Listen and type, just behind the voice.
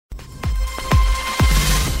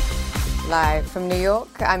Live from New York,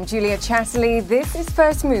 I'm Julia Chatterley. This is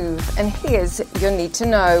First Move, and here's your need to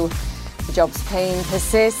know. The jobs pain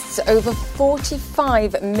persists. Over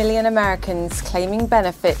 45 million Americans claiming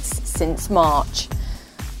benefits since March.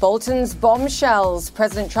 Bolton's bombshells.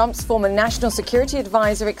 President Trump's former national security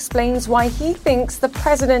advisor explains why he thinks the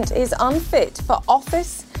president is unfit for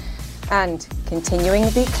office. And continuing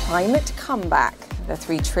the climate comeback. The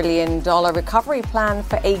 $3 trillion recovery plan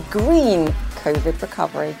for a green COVID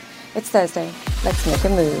recovery. It's Thursday. Let's make a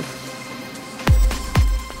move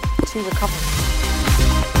to recovery.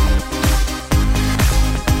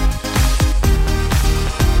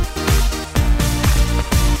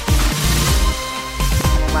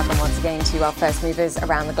 Welcome once again to our First Movers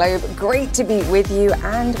around the globe. Great to be with you,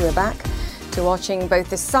 and we're back to watching both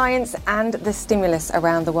the science and the stimulus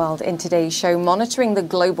around the world in today's show, monitoring the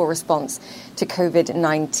global response to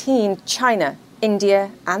COVID-19. China, India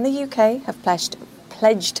and the UK have pledged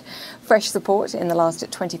fresh support in the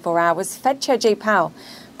last 24 hours. Fed Chair Jay Powell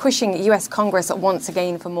pushing US Congress once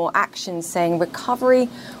again for more action, saying recovery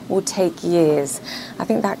will take years. I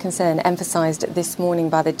think that concern emphasised this morning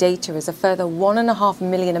by the data as a further 1.5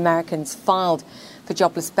 million Americans filed for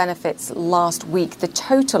jobless benefits last week. The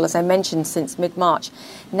total, as I mentioned, since mid-March,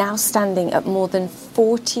 now standing at more than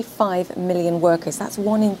 45 million workers. That's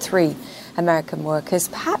 1 in 3 American workers.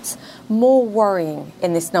 Perhaps more worrying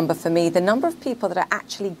in this number for me, the number of people that are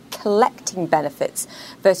actually collecting benefits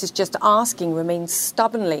versus just asking remains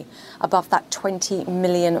stubbornly above that 20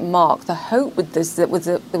 million mark. The hope with this that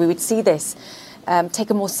we would see this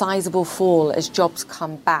take a more sizable fall as jobs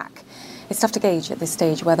come back. It's tough to gauge at this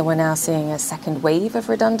stage whether we're now seeing a second wave of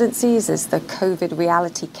redundancies as the COVID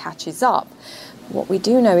reality catches up. What we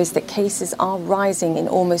do know is that cases are rising in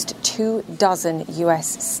almost 24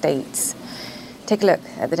 US states. Take a look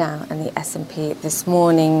at the Dow and the S&P this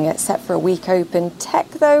morning, set for a week open. Tech,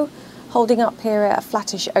 though, holding up here at a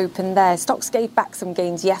flattish open there. Stocks gave back some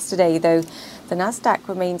gains yesterday, though. The Nasdaq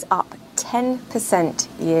remains up 10%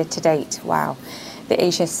 year to date. Wow. The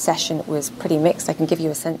Asia session was pretty mixed. I can give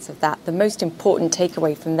you a sense of that. The most important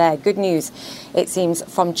takeaway from there, good news, it seems,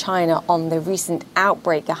 from China on the recent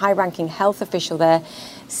outbreak. A high-ranking health official there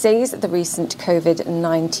says the recent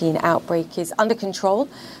COVID-19 outbreak is under control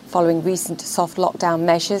following recent soft lockdown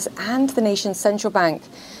measures, and the nation's central bank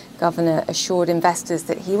governor assured investors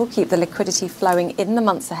that he will keep the liquidity flowing in the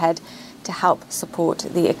months ahead to help support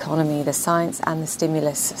the economy. The science and the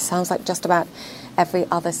stimulus sounds like just about every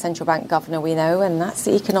other central bank governor we know, and that's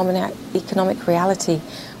the economic reality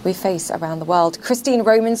we face around the world. Christine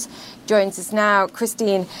Romans joins us now.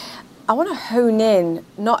 Christine, I want to hone in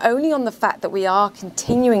not only on the fact that we are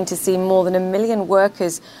continuing to see more than 1 million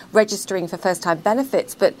workers registering for first-time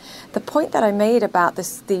benefits, but the point that I made about the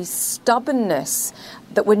stubbornness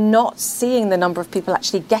that we're not seeing the number of people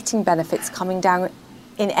actually getting benefits coming down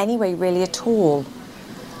in any way really at all.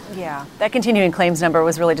 Yeah, that continuing claims number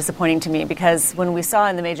was really disappointing to me, because when we saw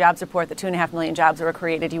in the May jobs report that 2.5 million jobs were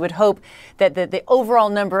created, you would hope that the overall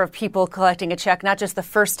number of people collecting a check, not just the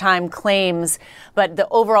first-time claims, but the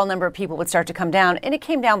overall number of people would start to come down. And it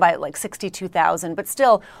came down by like 62,000, but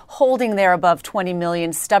still holding there above 20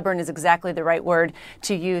 million. Stubborn is exactly the right word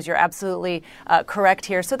to use. You're absolutely correct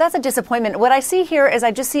here. So that's a disappointment. What I see here is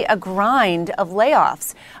I just see a grind of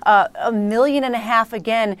layoffs. 1.5 million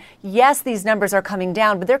again. Yes, these numbers are coming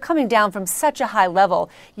down, but they're coming down from such a high level.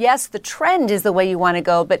 Yes, the trend is the way you want to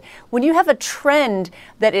go, but when you have a trend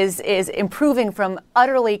that is improving from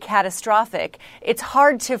utterly catastrophic, it's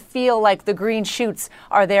hard to feel like the green shoots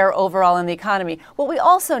are there overall in the economy. What we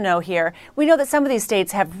also know here, we know that some of these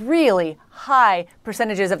states have really high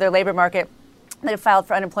percentages of their labor market that have filed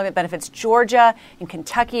for unemployment benefits. Georgia and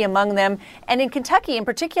Kentucky among them. And in Kentucky in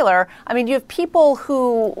particular, I mean, you have people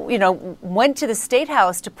who, went to the state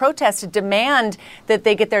house to protest, to demand that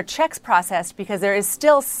they get their checks processed because there is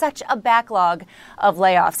still such a backlog of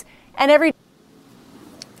layoffs. And every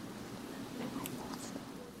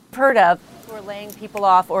heard of who are laying people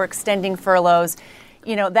off or extending furloughs,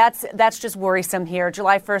 that's just worrisome here.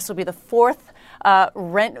 July 1st will be the fourth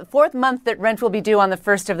month that rent will be due on the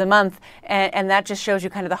first of the month. And that just shows you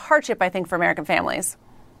kind of the hardship, I think, for American families.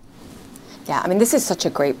 Yeah, I mean, this is such a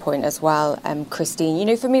great point as well,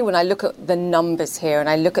 Christine. For me, when I look at the numbers here and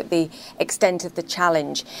I look at the extent of the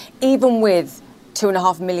challenge, even with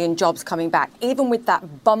 2.5 million jobs coming back, even with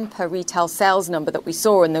that bumper retail sales number that we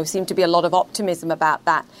saw, and there seemed to be a lot of optimism about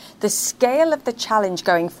that, the scale of the challenge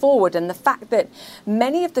going forward and the fact that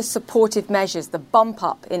many of the supportive measures, the bump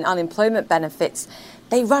up in unemployment benefits,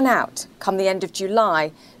 they run out come the end of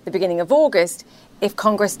July, the beginning of August, if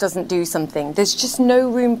Congress doesn't do something. There's just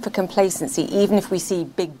no room for complacency, even if we see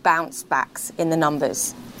big bounce backs in the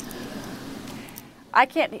numbers.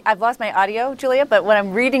 I've lost my audio, Julia, but when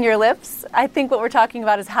I'm reading your lips, I think what we're talking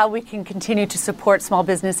about is how we can continue to support small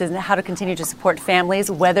businesses and how to continue to support families,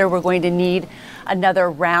 whether we're going to need another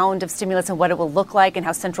round of stimulus and what it will look like, and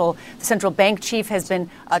how the central bank chief has been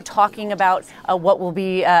talking about what will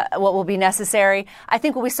be necessary. I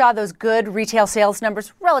think when we saw those good retail sales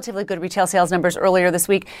numbers, relatively good retail sales numbers earlier this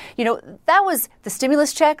week, that was the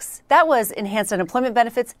stimulus checks, that was enhanced unemployment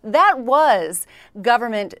benefits, that was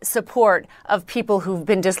government support of people who've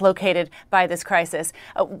been dislocated by this crisis.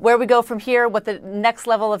 Where we go from here, what the next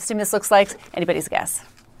level of stimulus looks like, anybody's guess.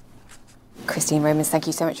 Christine Romans, thank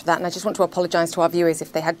you so much for that. And I just want to apologise to our viewers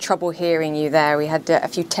if they had trouble hearing you there. We had a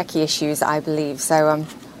few techie issues, I believe. So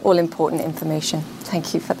all important information.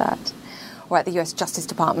 Thank you for that. All right, the US Justice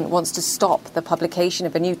Department wants to stop the publication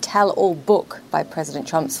of a new tell-all book by President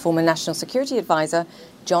Trump's former national security advisor,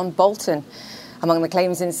 John Bolton. Among the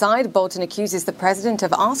claims inside, Bolton accuses the president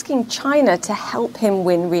of asking China to help him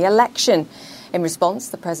win re-election. In response,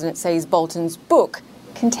 the president says Bolton's book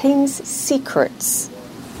contains secrets.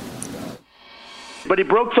 But he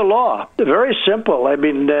broke the law. Very simple. I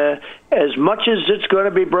mean, as much as it's going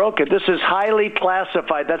to be broken, this is highly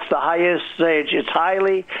classified. That's the highest stage. It's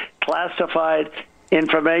highly classified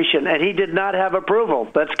information. And he did not have approval.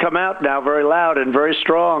 That's come out now very loud and very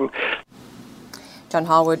strong. John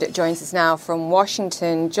Harwood joins us now from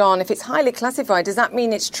Washington. John, if it's highly classified, does that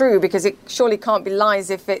mean it's true? Because it surely can't be lies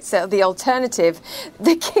if it's the alternative.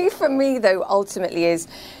 The key for me, though, ultimately is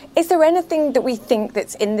there anything that we think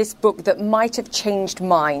that's in this book that might have changed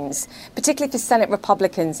minds, particularly for Senate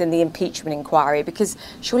Republicans in the impeachment inquiry? Because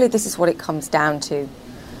surely this is what it comes down to.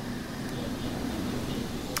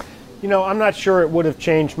 I'm not sure it would have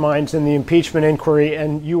changed minds in the impeachment inquiry.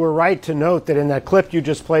 And you were right to note that in that clip you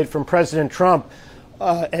just played from President Trump,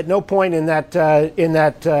 at no point in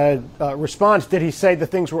that response did he say the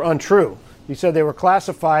things were untrue. He said they were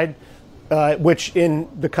classified, which in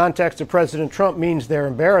the context of President Trump means they're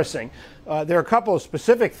embarrassing. There are a couple of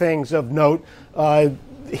specific things of note.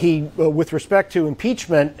 With respect to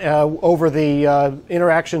impeachment over the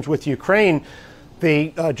interactions with Ukraine,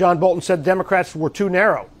 John Bolton said Democrats were too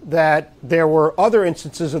narrow, that there were other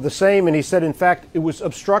instances of the same, and he said, in fact, it was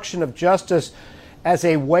obstruction of justice as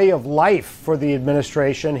a way of life for the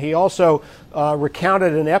administration. He also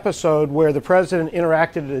recounted an episode where the president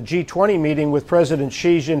interacted at a G20 meeting with President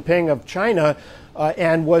Xi Jinping of China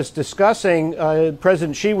and was discussing,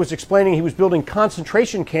 President Xi was explaining he was building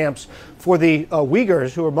concentration camps for the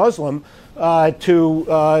Uyghurs, who are Muslim,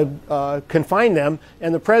 to confine them.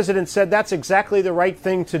 And the president said that's exactly the right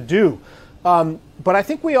thing to do. But I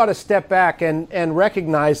think we ought to step back and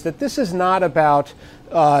recognize that this is not about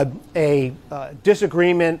a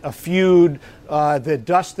disagreement, a feud, the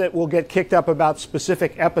dust that will get kicked up about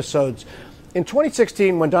specific episodes. In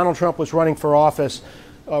 2016, when Donald Trump was running for office,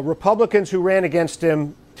 Republicans who ran against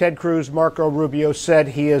him, Ted Cruz, Marco Rubio, said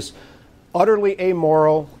he is utterly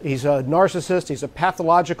amoral. He's a narcissist. He's a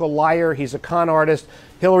pathological liar. He's a con artist.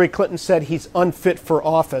 Hillary Clinton said he's unfit for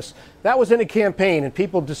office. That was in a campaign, and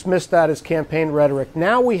people dismissed that as campaign rhetoric.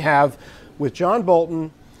 Now we have, with John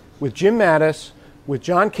Bolton, with Jim Mattis, with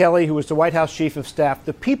John Kelly, who was the White House chief of staff,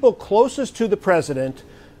 the people closest to the president,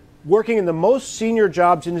 working in the most senior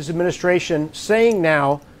jobs in his administration, saying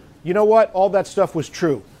now, you know what, all that stuff was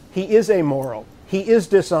true. He is amoral. He is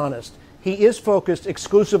dishonest. He is focused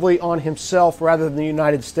exclusively on himself rather than the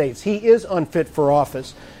United States. He is unfit for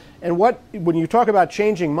office. And when you talk about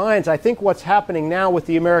changing minds, I think what's happening now with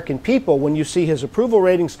the American people, when you see his approval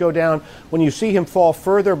ratings go down, when you see him fall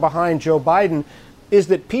further behind Joe Biden, is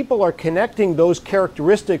that people are connecting those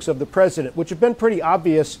characteristics of the president, which have been pretty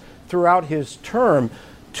obvious throughout his term,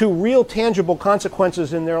 to real tangible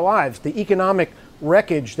consequences in their lives. The economic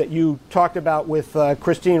wreckage that you talked about with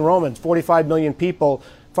Christine Romans, 45 million people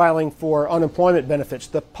filing for unemployment benefits,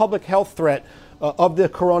 the public health threat of the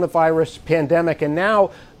coronavirus pandemic, and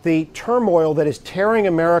now the turmoil that is tearing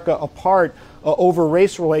America apart over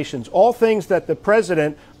race relations, all things that the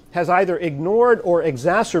president has either ignored or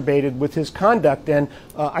exacerbated with his conduct. And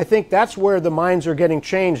I think that's where the minds are getting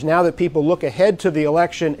changed now that people look ahead to the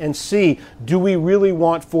election and see, do we really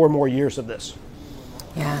want 4 more years of this?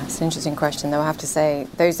 Yeah, it's an interesting question, though, I have to say.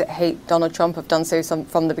 Those that hate Donald Trump have done so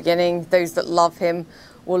from the beginning. Those that love him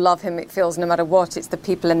will love him, it feels, no matter what. It's the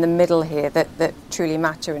people in the middle here that truly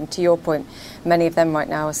matter. And to your point, many of them right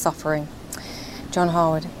now are suffering. John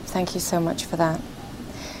Harwood, thank you so much for that.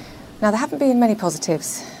 Now, there haven't been many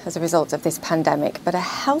positives as a result of this pandemic, but a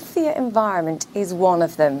healthier environment is one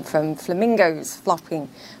of them, from flamingos flocking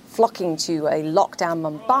flocking to a lockdown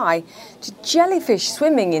Mumbai to jellyfish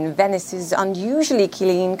swimming in Venice's unusually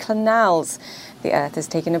clean canals. The Earth has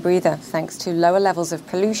taken a breather thanks to lower levels of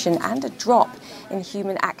pollution and a drop in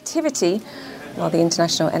human activity, while the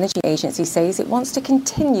International Energy Agency says it wants to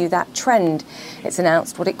continue that trend. It's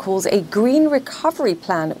announced what it calls a green recovery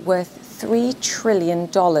plan worth $3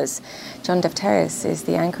 trillion. John Defterios is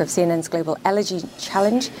the anchor of CNN's Global Energy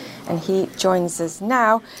Challenge, and he joins us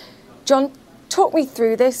now. John, talk me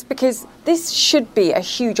through this, because this should be a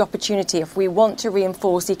huge opportunity. If we want to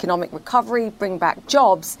reinforce economic recovery, bring back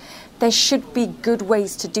jobs, there should be good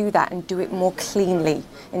ways to do that and do it more cleanly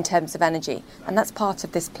in terms of energy. And that's part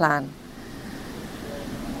of this plan.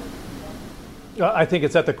 I think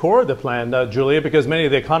it's at the core of the plan, Julia, because many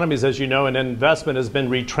of the economies, as you know, and investment has been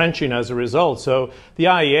retrenching as a result. So the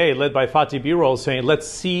IEA, led by Fatih Birol, is saying, let's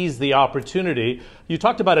seize the opportunity. You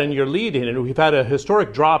talked about it in your lead in, and we've had a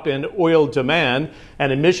historic drop in oil demand,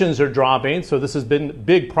 and emissions are dropping. So this has been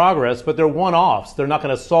big progress, but they're one-offs. They're not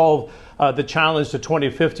going to solve the challenge to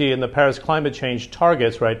 2050 and the Paris climate change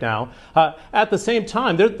targets right now. At the same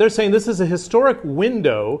time, they're saying this is a historic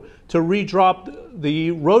window to redrop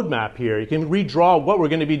the roadmap here. You can redraw what we're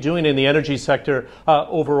going to be doing in the energy sector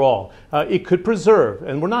overall. It could preserve,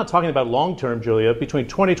 and we're not talking about long-term, Julia, between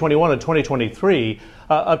 2021 and 2023,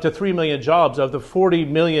 up to 3 million jobs of the 40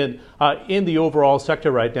 million in the overall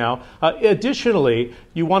sector right now. Additionally,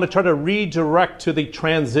 you want to try to redirect to the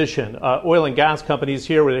transition. Oil and gas companies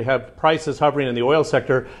here, where they have prices hovering in the oil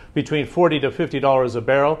sector between $40 to $50 a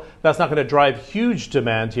barrel. That's not going to drive huge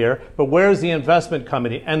demand here, but where's the investment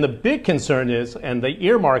coming in? And the big concern is, and the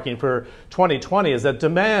earmarking for 2020 is that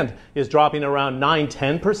demand is dropping around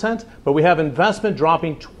 9-10%, but we have investment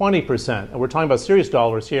dropping 20%. And we're talking about serious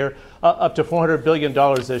dollars here, up to $400 billion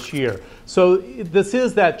this year. So this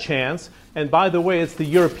is that chance. And by the way, it's the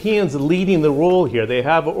Europeans leading the role here. They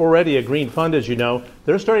have already a green fund, as you know.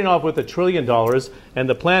 They're starting off with $1 trillion, and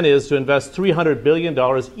the plan is to invest $300 billion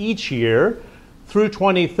each year through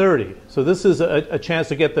 2030. So this is a chance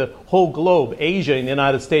to get the whole globe, Asia and the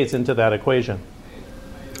United States, into that equation.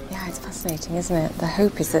 Yeah, it's fascinating, isn't it? The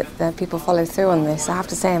hope is that people follow through on this. I have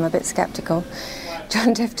to say I'm a bit sceptical.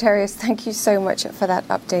 John Defterios, thank you so much for that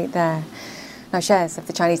update there. Now, shares of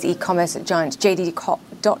the Chinese e-commerce giant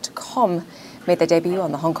JD.com made their debut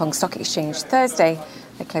on the Hong Kong Stock Exchange Thursday.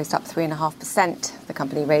 They closed up 3.5%. The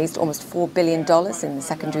company raised almost $4 billion in the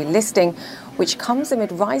secondary listing, which comes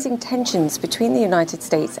amid rising tensions between the United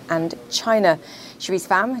States and China. Cherise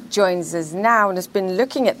Pham joins us now and has been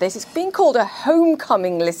looking at this. It's been called a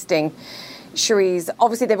homecoming listing. Cherise,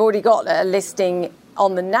 obviously they've already got a listing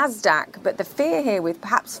on the NASDAQ, but the fear here with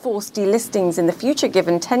perhaps forced delistings in the future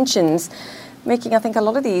given tensions, making, I think, a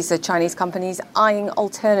lot of these Chinese companies eyeing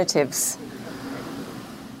alternatives.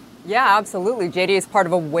 Yeah, absolutely. JD is part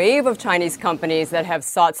of a wave of Chinese companies that have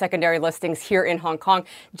sought secondary listings here in Hong Kong.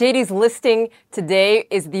 JD's listing today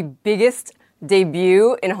is the biggest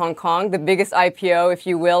debut in Hong Kong, the biggest IPO, if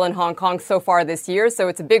you will, in Hong Kong so far this year. So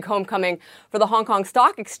it's a big homecoming for the Hong Kong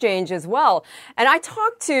Stock Exchange as well. And I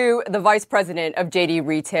talked to the vice president of JD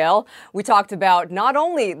Retail. We talked about not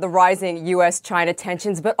only the rising U.S.-China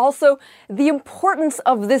tensions, but also the importance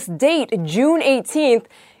of this date, June 18th,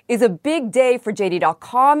 is a big day for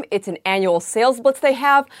JD.com. It's an annual sales blitz they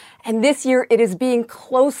have. And this year it is being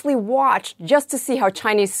closely watched just to see how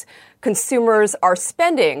Chinese consumers are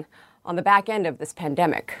spending on the back end of this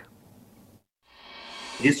pandemic.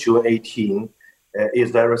 This June 18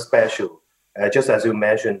 is very special. Just as you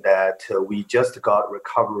mentioned that we just got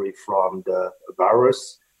recovery from the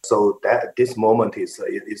virus. So that this moment is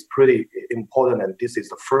pretty important, and this is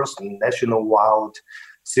the first nationwide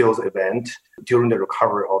sales event during the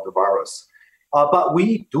recovery of the virus. But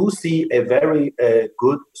we do see a very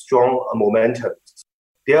good, strong momentum.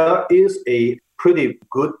 There is a pretty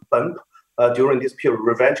good bump during this period,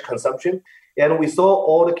 revenge consumption. And we saw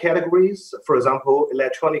all the categories, for example,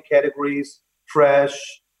 electronic categories, fresh,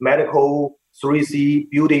 medical, 3C,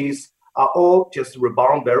 beauties, are all just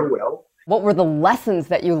rebound very well. What were the lessons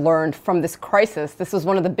that you learned from this crisis? This was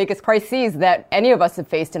one of the biggest crises that any of us have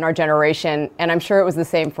faced in our generation, and I'm sure it was the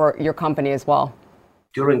same for your company as well.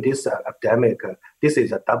 During this epidemic, this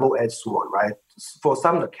is a double-edged sword, right? For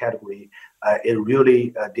some of the category, it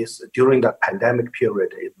really, during the pandemic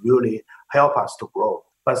period, it really helped us to grow.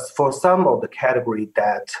 But for some of the category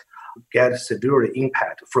that get severely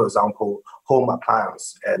impacted, for example, home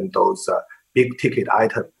appliance and those big ticket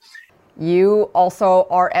items. You also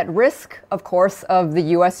are at risk, of course, of the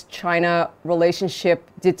U.S.-China relationship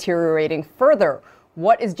deteriorating further.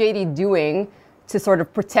 What is JD doing to sort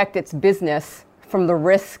of protect its business from the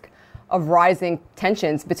risk of rising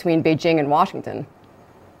tensions between Beijing and Washington?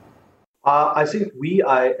 I think we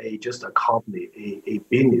are just a company, a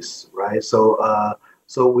business, right?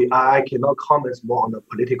 I cannot comment more on the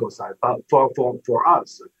political side, but for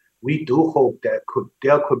us, we do hope that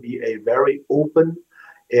there could be a very open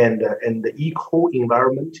and equal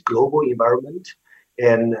environment, global environment,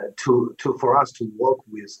 and for us to work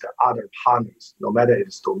with the other partners, no matter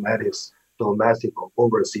it's domestic or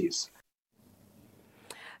overseas.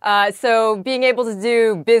 So being able to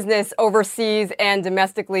do business overseas and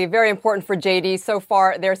domestically, very important for JD. So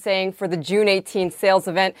far, they're saying for the June 18th sales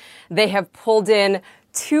event, they have pulled in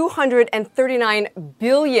 239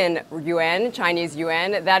 billion yuan, Chinese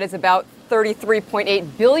yuan. That is about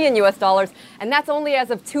 33.8 billion US dollars. And that's only as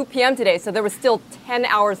of 2 p.m. today. So there was still 10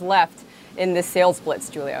 hours left in this sales blitz,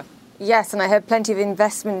 Julia. Yes, and I heard plenty of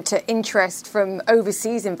investment interest from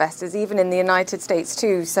overseas investors, even in the United States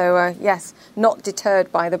too. So, yes, not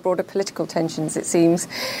deterred by the broader political tensions, it seems.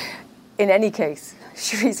 In any case,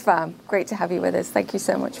 Cherise Pham, great to have you with us. Thank you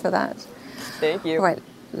so much for that. Thank you. All right,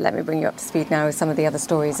 let me bring you up to speed now with some of the other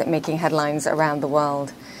stories that are making headlines around the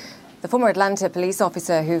world. The former Atlanta police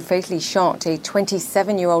officer who fatally shot a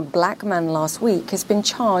 27-year-old black man last week has been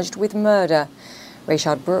charged with murder.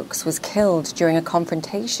 Rayshard Brooks was killed during a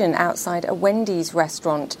confrontation outside a Wendy's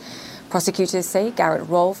restaurant. Prosecutors say Garrett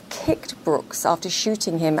Rolfe kicked Brooks after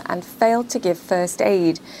shooting him and failed to give first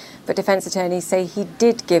aid, but defense attorneys say he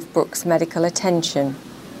did give Brooks medical attention.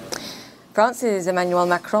 France's Emmanuel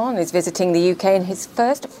Macron is visiting the UK in his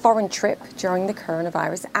first foreign trip during the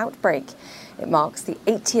coronavirus outbreak. It marks the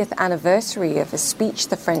 80th anniversary of a speech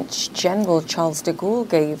the French General Charles de Gaulle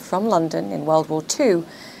gave from London in World War II,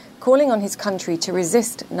 calling on his country to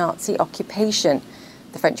resist Nazi occupation.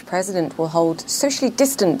 The French president will hold socially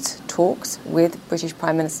distant talks with British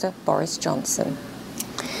Prime Minister Boris Johnson.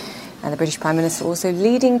 And the British Prime Minister also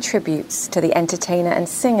leading tributes to the entertainer and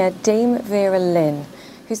singer Dame Vera Lynn,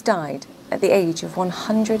 who's died at the age of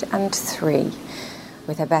 103.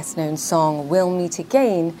 With her best-known song, We'll Meet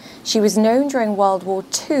Again, she was known during World War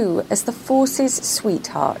II as the Force's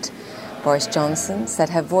sweetheart. Boris Johnson said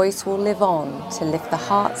her voice will live on to lift the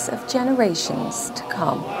hearts of generations to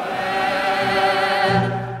come.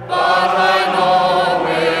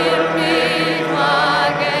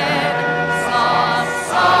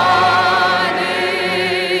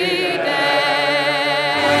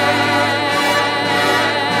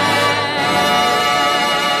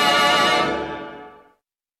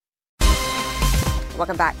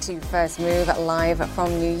 Welcome back to First Move, live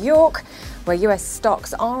from New York, where US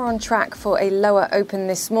stocks are on track for a lower open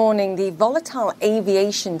this morning. The volatile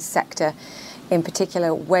aviation sector in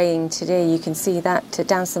particular weighing today. You can see that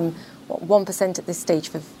down some 1% at this stage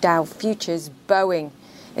for Dow futures. Boeing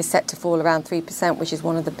is set to fall around 3%, which is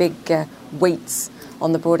one of the big weights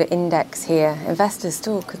on the broader index here. Investors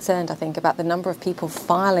still concerned, I think, about the number of people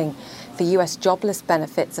filing for US jobless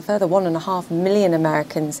benefits, a further 1.5 million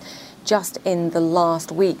Americans just in the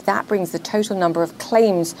last week. That brings the total number of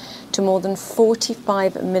claims to more than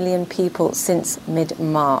 45 million people since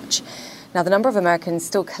mid-March. Now, the number of Americans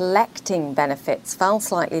still collecting benefits fell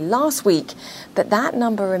slightly last week, but that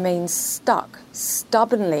number remains stuck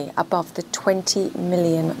stubbornly above the 20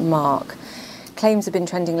 million mark. Claims have been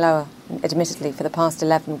trending lower, admittedly, for the past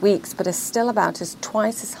 11 weeks, but are still about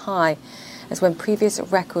twice as high as when previous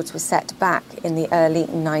records were set back in the early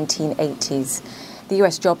 1980s. The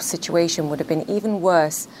US jobs situation would have been even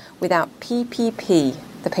worse without PPP,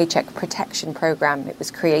 the Paycheck Protection Program. It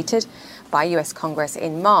was created by US Congress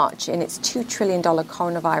in March. In its $2 trillion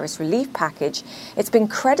coronavirus relief package, it's been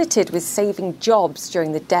credited with saving jobs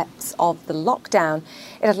during the depths of the lockdown.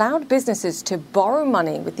 It allowed businesses to borrow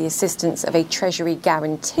money with the assistance of a Treasury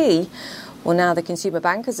guarantee. Well, now the Consumer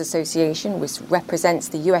Bankers Association, which represents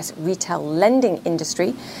the US retail lending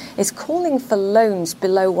industry, is calling for loans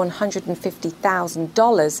below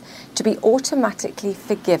 $150,000 to be automatically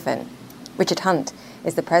forgiven. Richard Hunt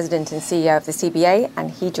is the president and CEO of the CBA, and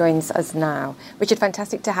he joins us now. Richard,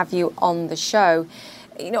 fantastic to have you on the show.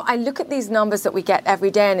 You know, I look at these numbers that we get every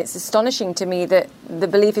day, and it's astonishing to me that the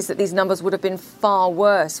belief is that these numbers would have been far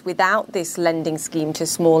worse without this lending scheme to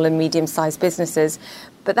small and medium-sized businesses.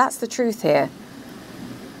 But that's the truth here.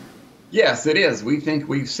 Yes, it is. We think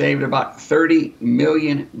we've saved about 30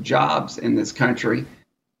 million jobs in this country.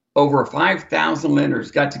 Over 5,000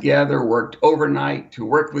 lenders got together, worked overnight to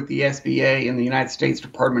work with the SBA and the United States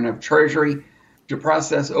Department of Treasury to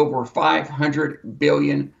process over $500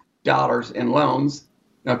 billion in loans.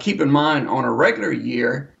 Now, keep in mind, on a regular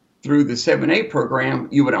year, through the 7A program,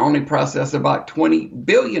 you would only process about $20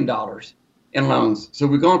 billion in loans. So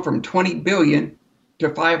we're going from $20 billion to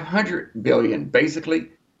 $500 billion, basically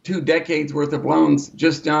 2 decades worth of loans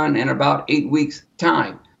just done in about 8 weeks'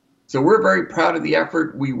 time. So we're very proud of the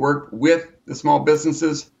effort. We work with the small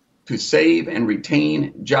businesses to save and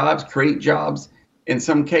retain jobs, create jobs in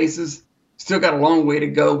some cases. Still got a long way to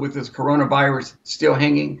go with this coronavirus still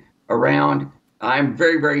hanging around. I'm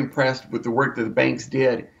very, very impressed with the work that the banks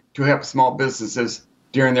did to help small businesses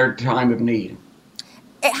during their time of need.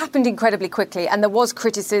 It happened incredibly quickly, and there was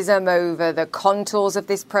criticism over the contours of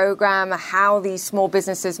this program, how these small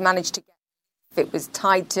businesses managed to get it was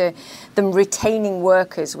tied to them retaining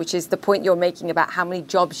workers, which is the point you're making about how many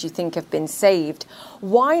jobs you think have been saved.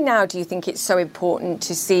 Why now do you think it's so important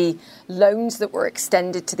to see loans that were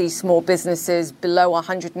extended to these small businesses below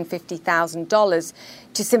 $150,000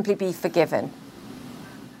 to simply be forgiven?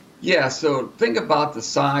 Yeah, so think about the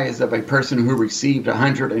size of a person who received a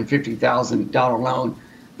 $150,000 loan.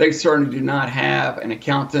 They certainly do not have an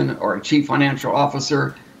accountant or a chief financial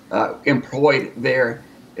officer employed there.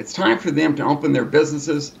 It's time for them to open their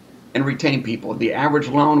businesses and retain people. The average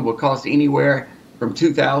loan will cost anywhere from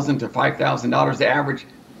 $2,000 to $5,000.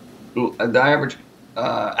 The average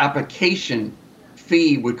application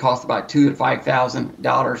fee would cost about $2,000 to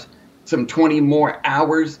 $5,000. Some 20 more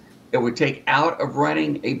hours it would take out of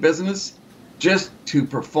running a business just to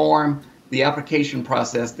perform the application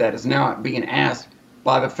process that is now being asked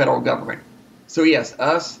by the federal government. So yes,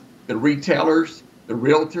 us, the retailers, the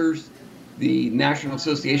realtors, the National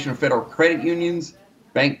Association of Federal Credit Unions,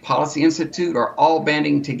 Bank Policy Institute are all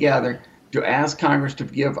banding together to ask Congress to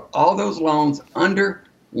give all those loans under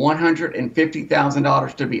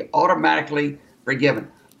 $150,000 to be automatically forgiven.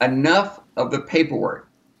 Enough of the paperwork,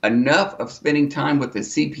 enough of spending time with the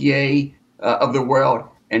CPA of the world,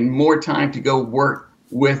 and more time to go work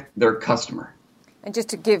with their customer. And just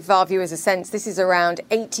to give our viewers a sense, this is around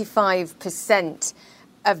 85%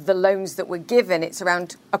 of the loans that were given. It's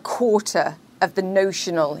around a quarter of the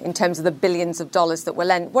notional in terms of the billions of dollars that were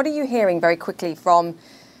lent. What are you hearing very quickly from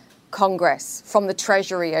Congress, from the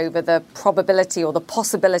Treasury, over the probability or the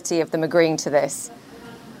possibility of them agreeing to this?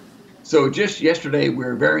 So just yesterday, we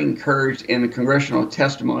were very encouraged in the congressional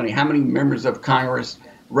testimony how many members of Congress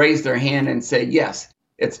raised their hand and said, yes,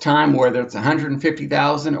 it's time, whether it's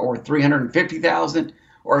 $150,000 or $350,000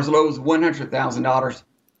 or as low as $100,000,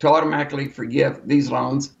 to automatically forgive these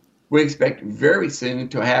loans. We expect very soon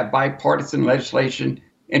to have bipartisan legislation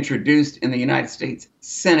introduced in the United States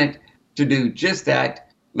Senate to do just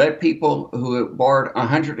that. Let people who have borrowed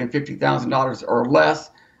 $150,000 or less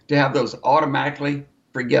to have those automatically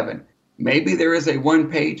forgiven. Maybe there is a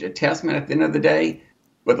one-page attestment at the end of the day,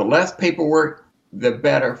 but the less paperwork, the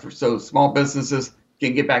better, so small businesses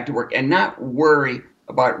can get back to work and not worry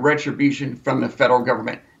about retribution from the federal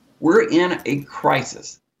government. We're in a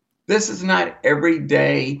crisis. This is not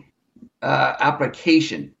everyday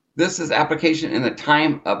application. This is application in the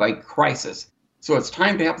time of a crisis. So it's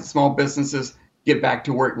time to help the small businesses get back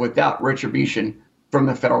to work without retribution from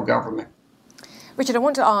the federal government. Richard, I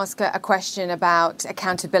want to ask a question about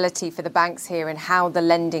accountability for the banks here and how the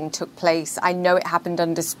lending took place. I know it happened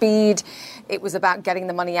under speed. It was about getting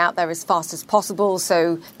the money out there as fast as possible.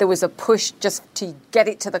 So there was a push just to get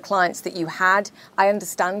it to the clients that you had. I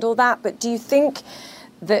understand all that. But do you think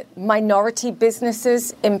that minority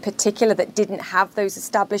businesses in particular that didn't have those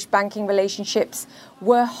established banking relationships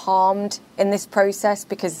were harmed in this process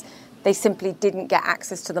because they simply didn't get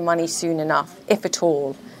access to the money soon enough, if at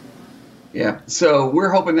all? Yeah, so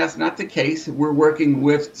we're hoping that's not the case. We're working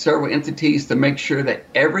with several entities to make sure that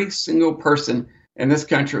every single person in this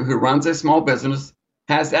country who runs a small business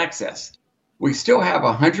has access. We still have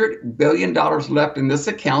 $100 billion left in this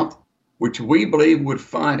account, which we believe would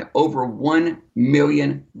fund over 1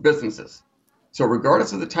 million businesses. So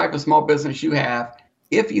regardless of the type of small business you have,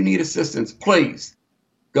 if you need assistance, please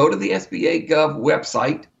go to the SBA Gov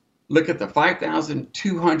website, look at the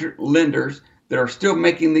 5,200 lenders that are still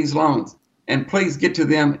making these loans, and please get to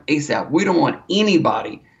them ASAP. We don't want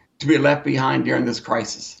anybody to be left behind during this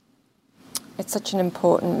crisis. It's such an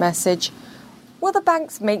important message. Will the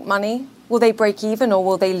banks make money? Will they break even, or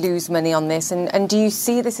will they lose money on this? And do you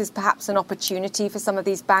see this as perhaps an opportunity for some of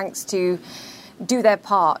these banks to do their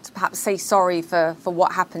part, perhaps say sorry for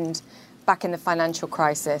what happened back in the financial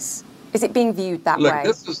crisis? Is it being viewed that way?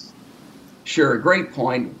 This is sure a great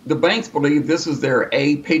point. The banks believe this is their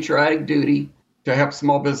patriotic duty to help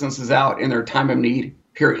small businesses out in their time of need,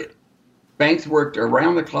 period. Banks worked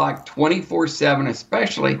around the clock 24/7,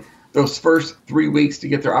 especially those first 3 weeks to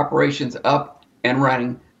get their operations up and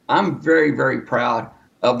running. I'm very, very proud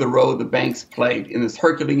of the role the banks played in this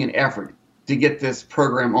Herculean effort to get this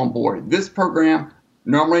program on board. This program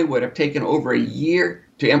normally would have taken over a year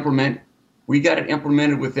to implement. We got it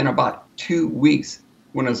implemented within about 2 weeks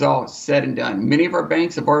when it was all said and done. Many of our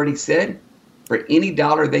banks have already said for any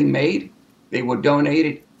dollar they made, they will donate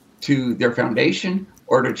it to their foundation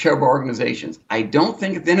or to charitable organizations. I don't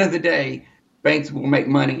think at the end of the day, banks will make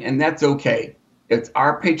money, and that's okay. It's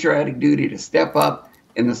our patriotic duty to step up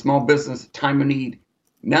in the small business time of need.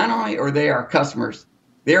 Not only are they our customers,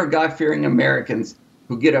 they are God-fearing Americans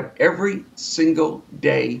who get up every single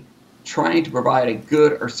day trying to provide a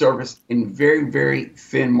good or service in very, very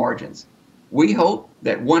thin margins. We hope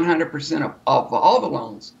that 100% of all the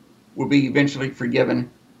loans will be eventually forgiven,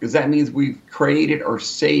 because that means we've created or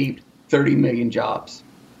saved 30 million jobs.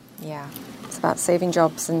 Yeah, it's about saving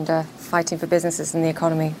jobs and fighting for businesses and the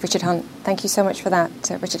economy. Richard Hunt, thank you so much for that.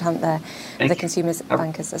 Richard Hunt there, of the Consumers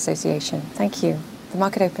Bankers Association. Thank you. The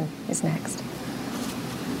Market Open is next.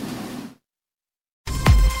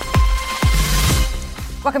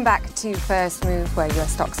 Welcome back to First Move, where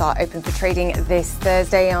US stocks are open for trading this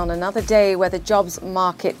Thursday on another day where the jobs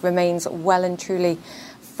market remains well and truly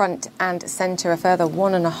front and centre. A further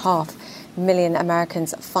 1.5 million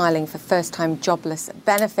Americans filing for first-time jobless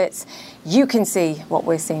benefits. You can see what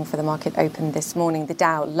we're seeing for the market open this morning. The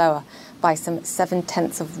Dow lower by some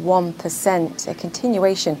 0.7%, a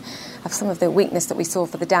continuation of some of the weakness that we saw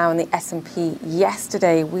for the Dow and the S&P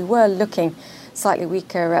yesterday. We were looking slightly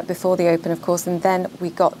weaker before the open, of course, and then we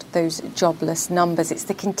got those jobless numbers. It's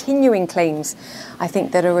the continuing claims, I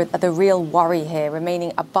think, that are the real worry here,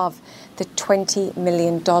 remaining above the $20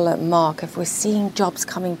 million mark. If we're seeing jobs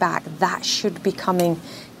coming back, that should be coming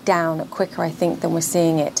down quicker, I think, than we're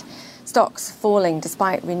seeing it. Stocks falling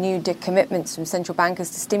despite renewed commitments from central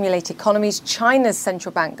bankers to stimulate economies. China's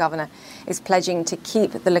central bank governor is pledging to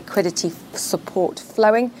keep the liquidity support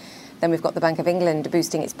flowing. Then we've got the Bank of England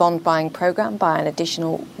boosting its bond buying programme by an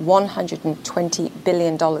additional $120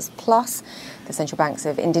 billion plus. The central banks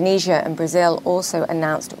of Indonesia and Brazil also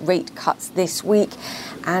announced rate cuts this week,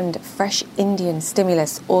 and fresh Indian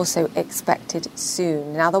stimulus also expected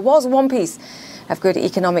soon. Now, there was one piece of good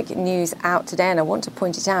economic news out today, and I want to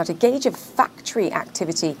point it out. A gauge of factory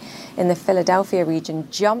activity in the Philadelphia region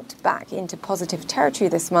jumped back into positive territory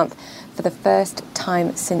this month for the first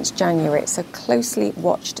time since January. It's a closely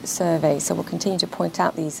watched survey, so we'll continue to point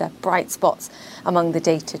out these bright spots among the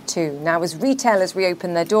data too. Now, as retailers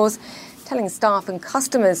reopen their doors, telling staff and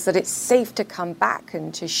customers that it's safe to come back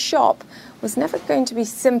and to shop was never going to be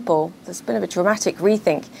simple. There's been a dramatic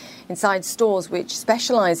rethink inside stores which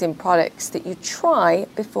specialise in products that you try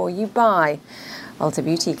before you buy. Ulta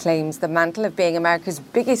Beauty claims the mantle of being America's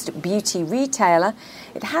biggest beauty retailer.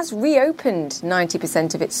 It has reopened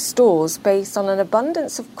 90% of its stores based on an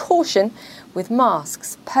abundance of caution, with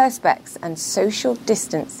masks, perspex and social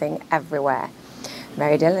distancing everywhere.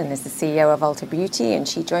 Mary Dillon is the CEO of Ulta Beauty, and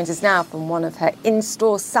she joins us now from one of her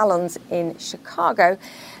in-store salons in Chicago.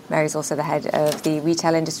 Mary's also the head of the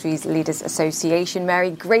Retail Industries Leaders Association.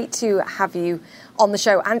 Mary, great to have you on the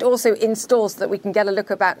show and also in stores so that we can get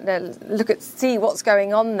a see what's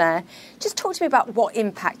going on there. Just talk to me about what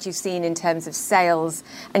impact you've seen in terms of sales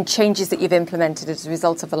and changes that you've implemented as a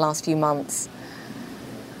result of the last few months.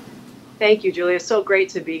 Thank you, Julia. So great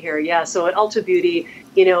to be here. Yeah, so at Ulta Beauty,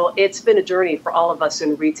 it's been a journey for all of us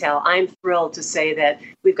in retail. I'm thrilled to say that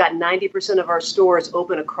we've got 90% of our stores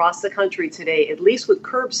open across the country today, at least with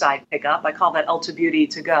curbside pickup. I call that Ulta Beauty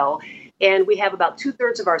to go. And we have about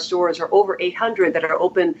 2/3 of our stores, or over 800, that are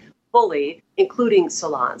open fully, including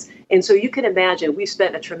salons. And so you can imagine we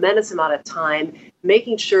spent a tremendous amount of time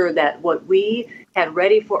making sure that what we had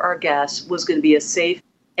ready for our guests was going to be a safe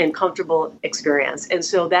and comfortable experience. And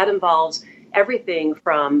so that involves everything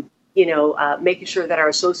from making sure that our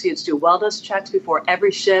associates do wellness checks before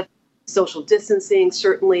every shift, social distancing,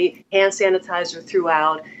 certainly hand sanitizer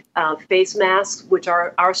throughout, face masks, which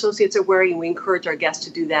our associates are wearing, and we encourage our guests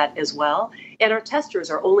to do that as well. And our testers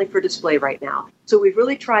are only for display right now. So we've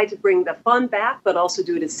really tried to bring the fun back, but also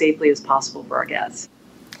do it as safely as possible for our guests.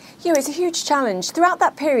 It's a huge challenge. Throughout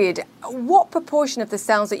that period, what proportion of the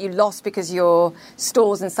sales that you lost because your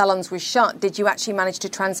stores and salons were shut did you actually manage to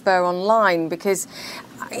transfer online? Because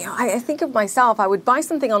I think of myself, I would buy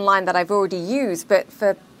something online that I've already used, but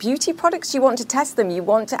for beauty products, you want to test them. You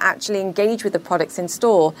want to actually engage with the products in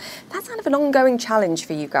store. That's kind of an ongoing challenge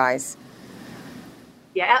for you guys.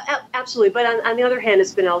 Yeah, absolutely. But on the other hand,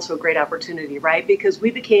 it's been also a great opportunity, right? Because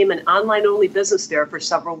we became an online-only business there for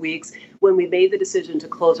several weeks when we made the decision to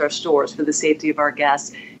close our stores for the safety of our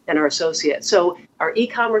guests and our associates. So our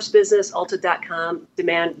e-commerce business, Ulta.com,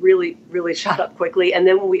 demand really, really shot up quickly. And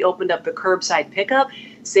then when we opened up the curbside pickup,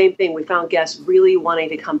 same thing. We found guests really wanting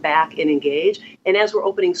to come back and engage. And as we're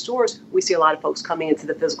opening stores, we see a lot of folks coming into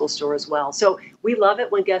the physical store as well. So we love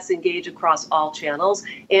it when guests engage across all channels.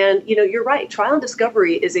 And, you're right. Trial and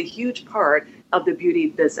discovery is a huge part of the beauty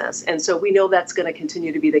business. And so we know that's going to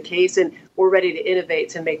continue to be the case, and we're ready to innovate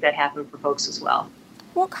to make that happen for folks as well.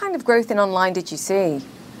 What kind of growth in online did you see?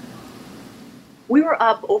 We were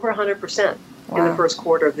up over 100% in the first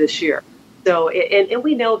quarter of this year. So, and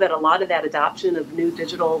we know that a lot of that adoption of new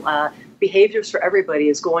digital behaviors for everybody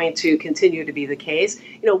is going to continue to be the case.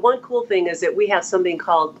 You know, one cool thing is that we have something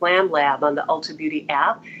called Glam Lab on the Ulta Beauty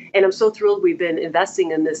app, and I'm so thrilled we've been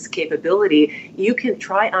investing in this capability. You can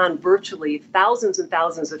try on virtually thousands and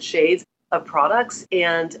thousands of shades of products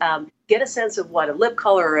and get a sense of what a lip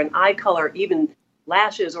color or an eye color, even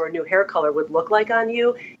lashes or a new hair color would look like on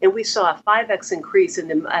you. And we saw a 5x increase in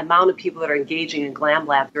the amount of people that are engaging in Glam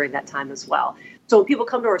Lab during that time as well. So when people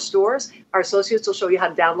come to our stores, our associates will show you how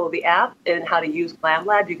to download the app and how to use Glam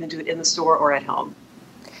Lab. You can do it in the store or at home.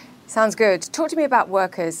 Sounds good. Talk to me about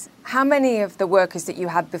workers. How many of the workers that you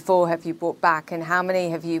had before have you brought back, and how many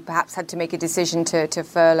have you perhaps had to make a decision to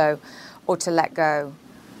furlough or to let go?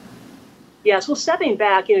 Yes, well, stepping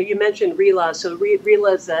back, you mentioned RILA. So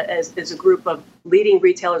RILA is a group of leading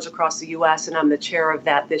retailers across the U.S., and I'm the chair of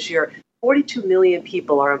that this year. 42 million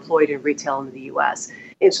people are employed in retail in the U.S.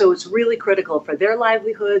 And so it's really critical for their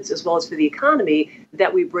livelihoods as well as for the economy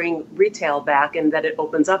that we bring retail back and that it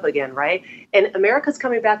opens up again, right? And America's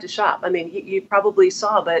coming back to shop. I mean, you probably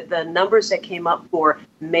saw, but the numbers that came up for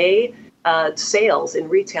May sales in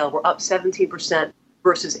retail were up 17%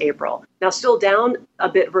 versus April. Now, still down a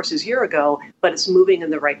bit versus year ago, but it's moving in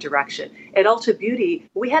the right direction. At Ulta Beauty,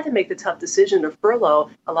 we had to make the tough decision to furlough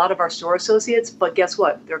a lot of our store associates, but guess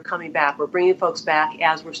what? They're coming back. We're bringing folks back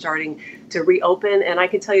as we're starting to reopen, and I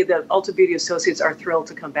can tell you that Ulta Beauty associates are thrilled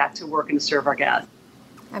to come back to work and to serve our guests.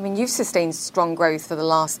 I mean, you've sustained strong growth for the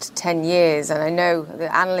last 10 years, and I know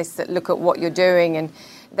the analysts that look at what you're doing, and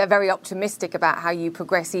they're very optimistic about how you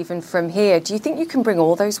progress even from here. Do you think you can bring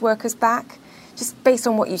all those workers back? Just based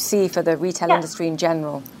on what you see for the retail industry in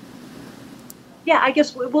general? Yeah, I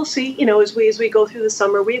guess we'll see. As we go through the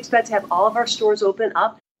summer, we expect to have all of our stores open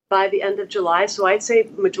up by the end of July. So I'd say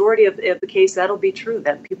majority of the case, that'll be true,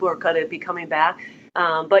 that people are going to be coming back.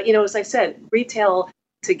 But, as I said, retail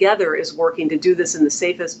together is working to do this in the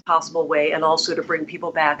safest possible way and also to bring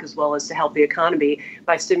people back as well as to help the economy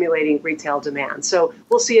by stimulating retail demand. So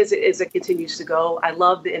we'll see as it continues to go. I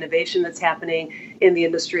love the innovation that's happening in the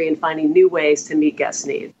industry and finding new ways to meet guest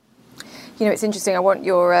needs. It's interesting. I want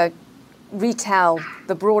your retail,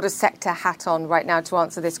 the broader sector hat on right now to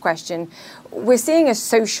answer this question. We're seeing a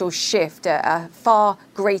social shift, a far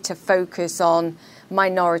greater focus on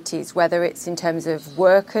minorities, whether it's in terms of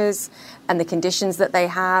workers and the conditions that they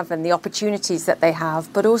have and the opportunities that they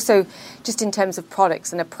have, but also just in terms of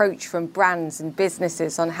products and approach from brands and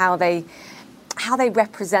businesses on how they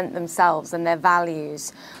represent themselves and their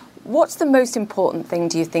values. What's the most important thing,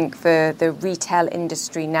 do you think, for the retail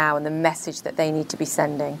industry now and the message that they need to be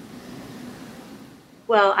sending?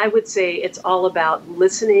 Well, I would say it's all about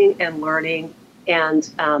listening and learning and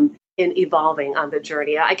evolving on the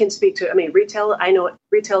journey. I can speak to, retail, I know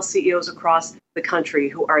retail CEOs across the country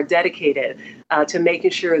who are dedicated to making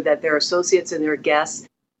sure that their associates and their guests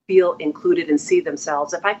feel included and see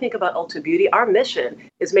themselves. If I think about Ulta Beauty, our mission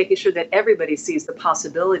is making sure that everybody sees the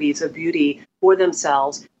possibilities of beauty for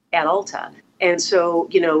themselves at Ulta. And so,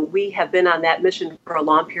 we have been on that mission for a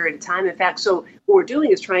long period of time. In fact, so what we're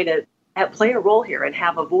doing is trying to play a role here and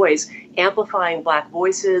have a voice, amplifying Black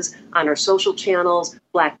voices on our social channels,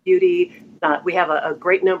 Black beauty. We have a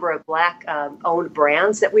great number of Black-owned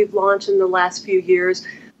brands that we've launched in the last few years,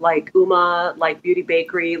 like Uma, like Beauty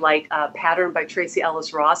Bakery, like Pattern by Tracy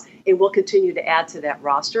Ellis Ross, and we'll continue to add to that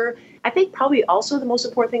roster. I think probably also the most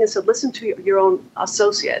important thing is to listen to your own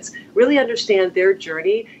associates, really understand their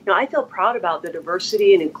journey. I feel proud about the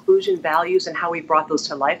diversity and inclusion values and how we brought those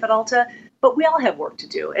to life at Ulta. But we all have work to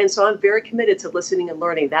do. And so I'm very committed to listening and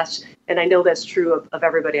learning. And I know that's true of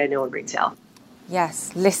everybody I know in retail.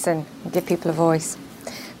 Yes, listen and give people a voice.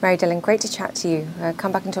 Mary Dillon, great to chat to you.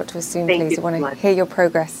 Come back and talk to us soon, Thank please. you I want to hear your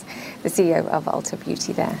progress, the CEO of Ulta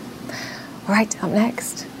Beauty there. All right, up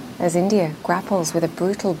next, as India grapples with a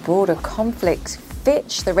brutal border conflict,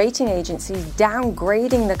 Fitch, the rating agency,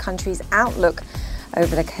 downgrading the country's outlook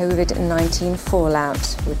over the COVID-19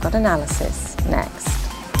 fallout. We've got analysis next.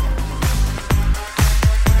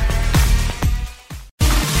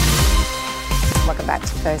 Welcome back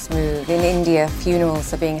to First Move. In India,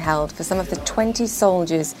 funerals are being held for some of the 20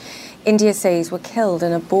 soldiers India says were killed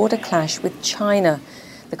in a border clash with China.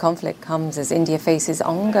 The conflict comes as India faces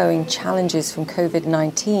ongoing challenges from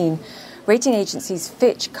COVID-19. Rating agencies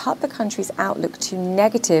Fitch cut the country's outlook to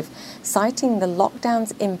negative, citing the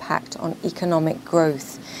lockdown's impact on economic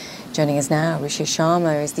growth. Joining us now, Rishi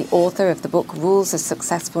Sharma is the author of the book Rules of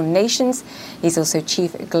Successful Nations. He's also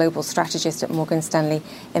Chief Global Strategist at Morgan Stanley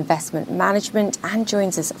Investment Management and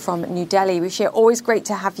joins us from New Delhi. Rishi, always great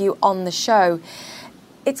to have you on the show.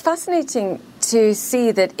 It's fascinating to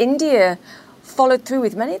see that India followed through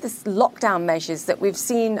with many of the lockdown measures that we've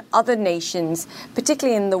seen other nations,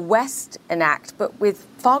 particularly in the West, enact, but with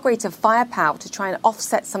far greater firepower to try and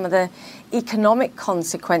offset some of the economic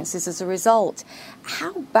consequences as a result.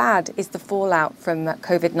 How bad is the fallout from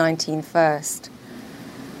COVID-19 first?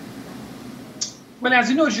 Well, as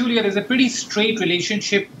you know, Julia, there's a pretty straight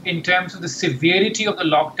relationship in terms of the severity of the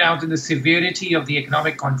lockdowns and the severity of the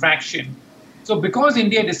economic contraction. So because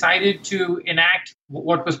India decided to enact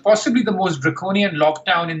what was possibly the most draconian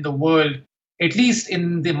lockdown in the world, at least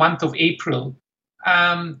in the month of April,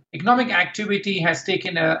 economic activity has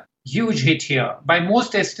taken a huge hit here. By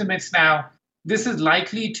most estimates now, this is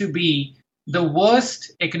likely to be the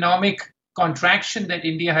worst economic contraction that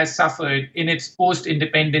India has suffered in its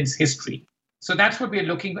post-independence history. So that's what we're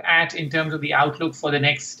looking at in terms of the outlook for the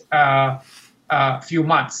next few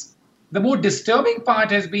months. The more disturbing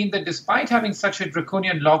part has been that despite having such a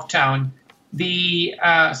draconian lockdown, the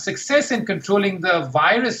success in controlling the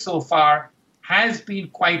virus so far has been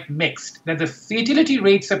quite mixed. That the fatality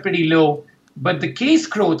rates are pretty low, but the case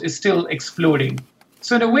growth is still exploding.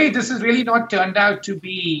 So in a way, this has really not turned out to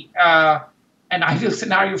be an ideal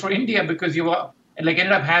scenario for India, because you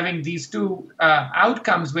ended up having these two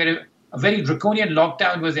outcomes where a very draconian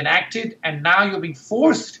lockdown was enacted, and now you're being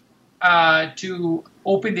forced to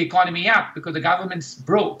open the economy up because the government's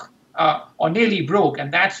broke or nearly broke.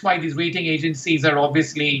 And that's why these rating agencies are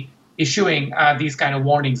obviously issuing these kind of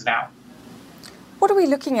warnings now. What are we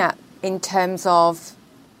looking at in terms of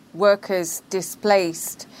workers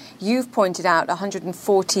displaced? You've pointed out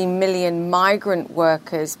 140 million migrant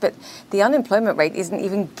workers, but the unemployment rate isn't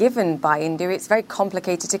even given by India. It's very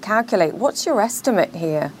complicated to calculate. What's your estimate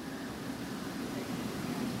here?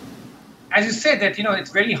 As you said, that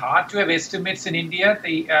it's very hard to have estimates in India.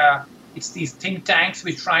 It's these think tanks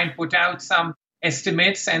which try and put out some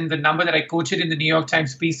estimates, and the number that I quoted in the New York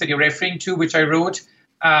Times piece that you're referring to, which I wrote,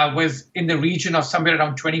 was in the region of somewhere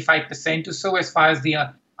around 25% or so as far as the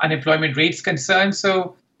unemployment rate's concerned.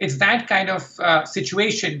 So it's that kind of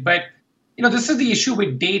situation. But this is the issue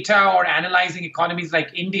with data or analyzing economies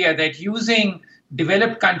like India, that using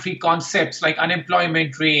developed country concepts like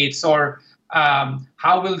unemployment rates or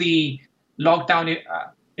how will the lockdown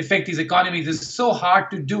affect these economies is so hard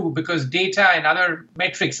to do, because data and other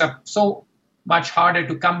metrics are so much harder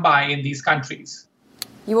to come by in these countries.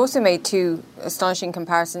 You also made two astonishing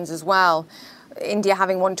comparisons as well. India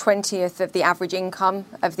having 1/20th of the average income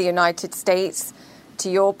of the United States. To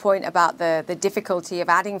your point about the difficulty of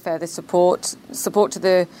adding further support to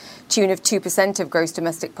the tune of 2% of gross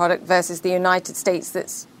domestic product versus the United States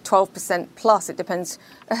that's 12% plus. It depends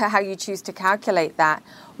how you choose to calculate that.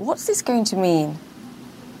 What's this going to mean?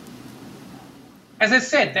 As I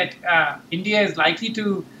said, that India is likely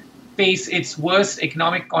to face its worst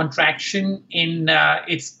economic contraction in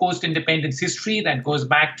its post-independence history that goes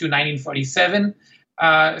back to 1947.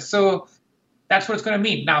 So that's what it's going to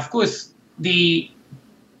mean. Now, of course, the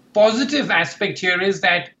positive aspect here is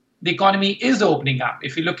that the economy is opening up.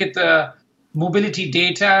 If you look at the mobility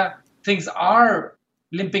data, things are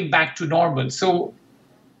limping back to normal. So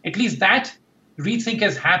at least that rethink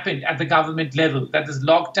has happened at the government level, that this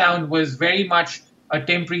lockdown was very much a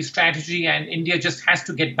temporary strategy and India just has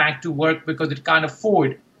to get back to work because it can't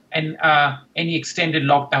afford any extended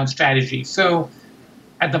lockdown strategy. So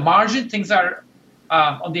at the margin, things are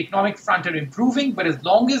on the economic front are improving, but as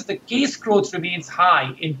long as the case growth remains high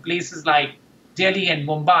in places like Delhi and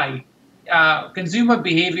Mumbai, consumer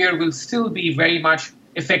behavior will still be very much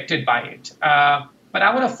affected by it. But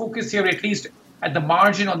I want to focus here at least at the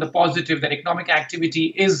margin on the positive, that economic activity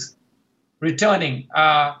is returning,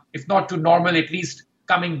 if not to normal, at least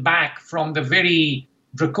coming back from the very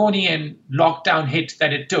draconian lockdown hit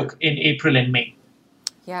that it took in April and May.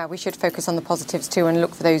 Yeah, we should focus on the positives too and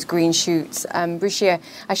look for those green shoots. Rishi,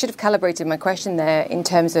 I should have calibrated my question there in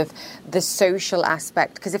terms of the social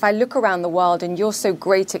aspect, because if I look around the world, and you're so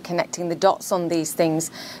great at connecting the dots on these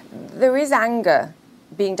things, there is anger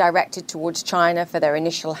being directed towards China for their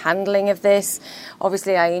initial handling of this.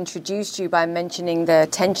 Obviously, I introduced you by mentioning the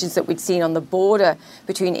tensions that we'd seen on the border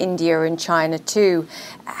between India and China too.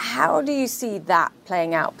 How do you see that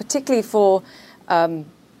playing out, particularly for Prime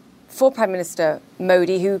Minister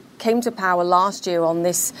Modi, who came to power last year on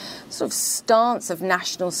this sort of stance of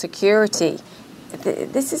national security?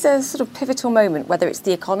 This is a sort of pivotal moment, whether it's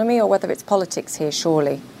the economy or whether it's politics here,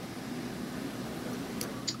 surely.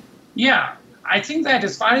 Yeah, I think that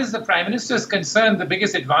as far as the Prime Minister is concerned, the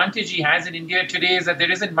biggest advantage he has in India today is that there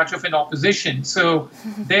isn't much of an opposition. So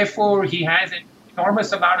therefore, he has an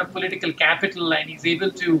enormous amount of political capital and he's able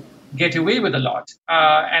to get away with a lot.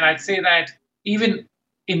 And I'd say that even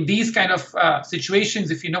in these kind of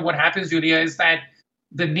situations, if you know what happens, Julia, is that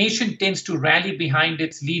the nation tends to rally behind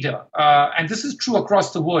its leader. And this is true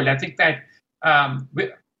across the world. I think that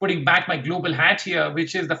putting back my global hat here,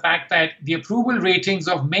 which is the fact that the approval ratings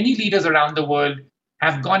of many leaders around the world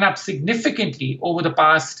have gone up significantly over the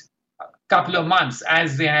past couple of months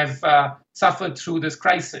as they have suffered through this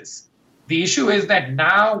crisis. The issue is that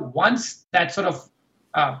now, once that sort of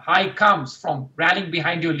high comes from rallying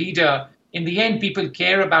behind your leader, in the end, people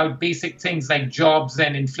care about basic things like jobs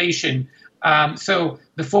and inflation. So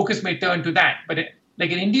the focus may turn to that. But like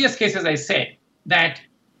in India's case, as I said, that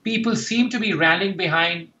people seem to be rallying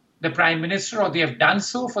behind the Prime Minister, or they have done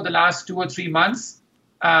so for the last 2 or 3 months.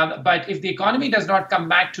 But if the economy does not come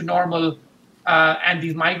back to normal and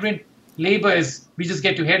these migrant laborers, we just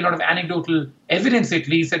get to hear a lot of anecdotal evidence, at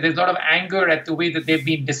least, that there's a lot of anger at the way that they've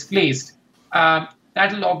been displaced.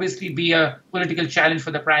 That will obviously be a political challenge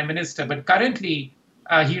for the Prime Minister. But currently,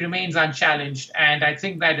 he remains unchallenged. And I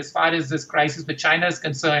think that as far as this crisis with China is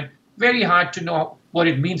concerned, very hard to know what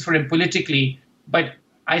it means for him politically. But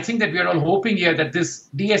I think that we are all hoping here that this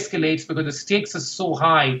de-escalates, because the stakes are so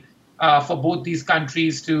high for both these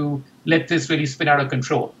countries to let this really spin out of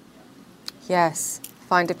control. Yes,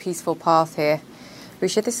 find a peaceful path here.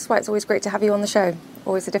 Ruchir, this is why it's always great to have you on the show.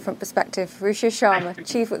 Always a different perspective. Ruchir Sharma,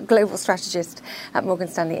 Chief Global Strategist at Morgan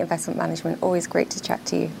Stanley Investment Management. Always great to chat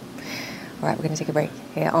to you. All right, we're going to take a break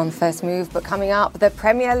here on First Move. But coming up, the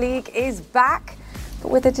Premier League is back, but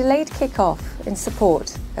with a delayed kick-off in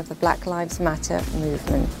support of the Black Lives Matter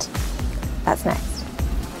movement. That's next.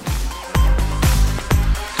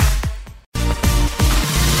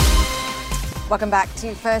 Welcome back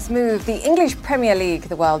to First Move. The English Premier League,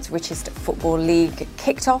 the world's richest football league,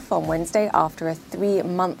 kicked off on Wednesday after a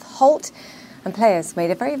 3-month halt, and players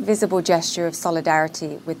made a very visible gesture of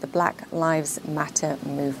solidarity with the Black Lives Matter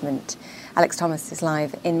movement. Alex Thomas is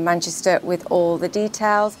live in Manchester with all the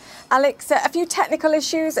details. Alex, a few technical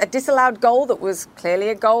issues, a disallowed goal that was clearly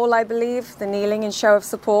a goal, I believe, the kneeling in show of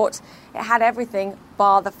support. It had everything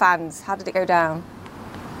bar the fans. How did it go down?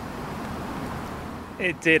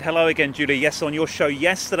 It did. Hello again, Julie. Yes, on your show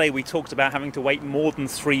yesterday we talked about having to wait more than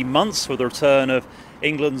 3 months for the return of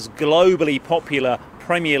England's globally popular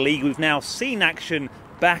Premier League. We've now seen action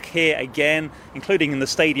back here again, including in the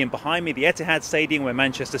stadium behind me, the Etihad Stadium, where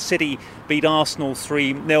Manchester City beat Arsenal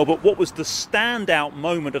 3-0. But what was the standout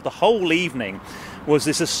moment of the whole evening was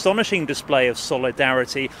this astonishing display of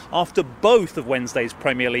solidarity after both of Wednesday's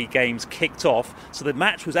Premier League games kicked off. So the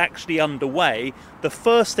match was actually underway. The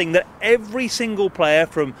first thing that every single player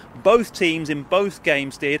from both teams in both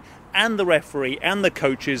games did, and the referee and the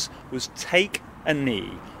coaches, was take a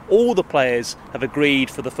knee. All the players have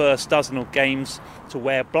agreed for the first dozen of games to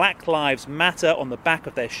wear Black Lives Matter on the back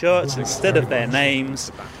of their shirts instead of their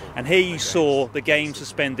names. And here you saw the game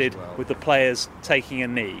suspended with the players taking a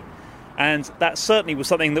knee. And that certainly was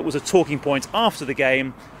something that was a talking point after the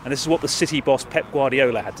game. And this is what the City boss Pep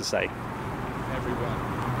Guardiola had to say.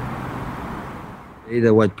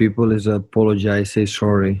 The white people is apologize, say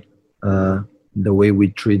sorry. The way we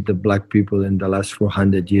treat the black people in the last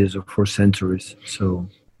 400 years or 4 centuries. So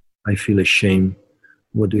I feel ashamed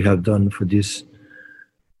what we have done for these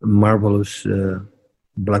marvelous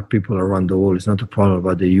black people around the world. It's not a problem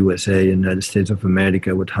about the USA and the United States of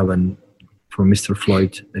America would have for Mr.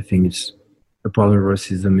 Floyd. I think it's the problem of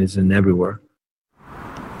racism is in everywhere.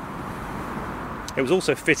 It was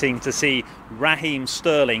also fitting to see Raheem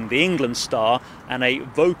Sterling, the England star and a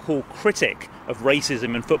vocal critic of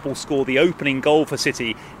racism in football, score the opening goal for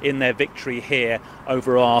City in their victory here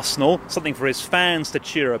over Arsenal. Something for his fans to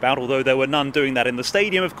cheer about, although there were none doing that in the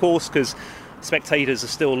stadium, of course, because spectators are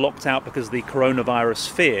still locked out because of the coronavirus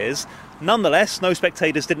fears. Nonetheless, no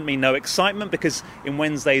spectators didn't mean no excitement, because in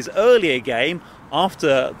Wednesday's earlier game,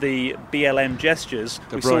 after the BLM gestures,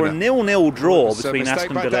 we saw a 0-0 draw between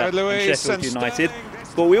Aston Villa and Sheffield United.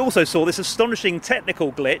 But we also saw this astonishing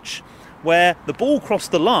technical glitch where the ball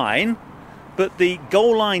crossed the line, but the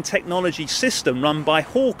goal line technology system run by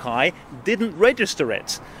Hawkeye didn't register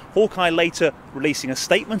it, Hawkeye later releasing a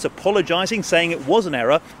statement apologising, saying it was an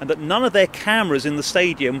error and that none of their cameras in the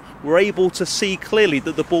stadium were able to see clearly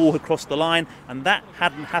that the ball had crossed the line, and that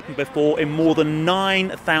hadn't happened before in more than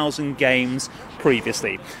 9,000 games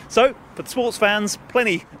previously. So, for the sports fans,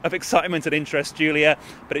 plenty of excitement and interest, Julia,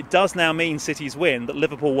 but it does now mean City's win that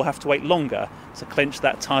Liverpool will have to wait longer to clinch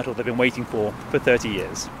that title they've been waiting for 30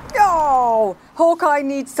 years. Oh, Hawkeye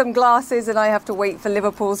needs some glasses and I have to wait for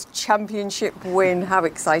Liverpool's championship win. How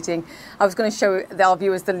exciting. I was going to show our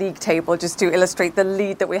viewers the league table just to illustrate the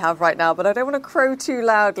lead that we have right now, but I don't want to crow too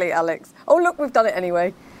loudly, Alex. Oh, look, we've done it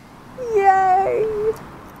anyway. Yay!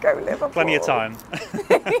 Go Liverpool. Plenty of time.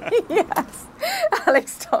 Yes.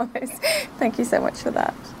 Alex Thomas, thank you so much for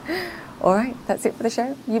that. All right, that's it for the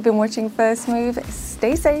show. You've been watching First Move.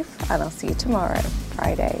 Stay safe, and I'll see you tomorrow,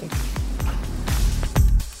 Friday.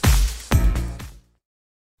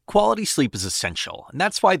 Quality sleep is essential, and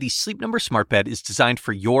that's why the Sleep Number Smart Bed is designed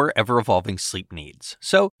for your ever-evolving sleep needs.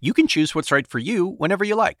 So you can choose what's right for you whenever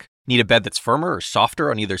you like. Need a bed that's firmer or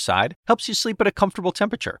softer on either side? Helps you sleep at a comfortable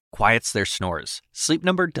temperature. Quiets their snores. Sleep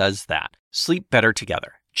Number does that. Sleep better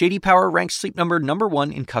together. J.D. Power ranks Sleep Number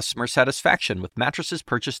 #1 in customer satisfaction with mattresses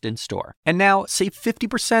purchased in-store. And now, save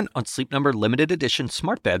 50% on Sleep Number Limited Edition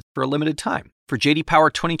Smart Beds for a limited time. For J.D. Power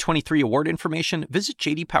 2023 award information, visit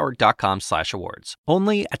jdpower.com/awards.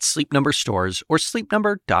 Only at Sleep Number stores or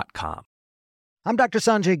sleepnumber.com. I'm Dr.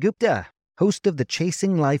 Sanjay Gupta, host of the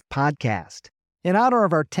Chasing Life podcast. In honor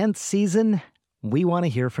of our 10th season, we want to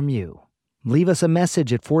hear from you. Leave us a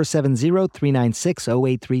message at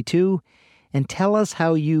 470-396-0832 and tell us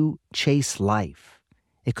how you chase life.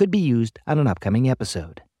 It could be used on an upcoming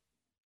episode.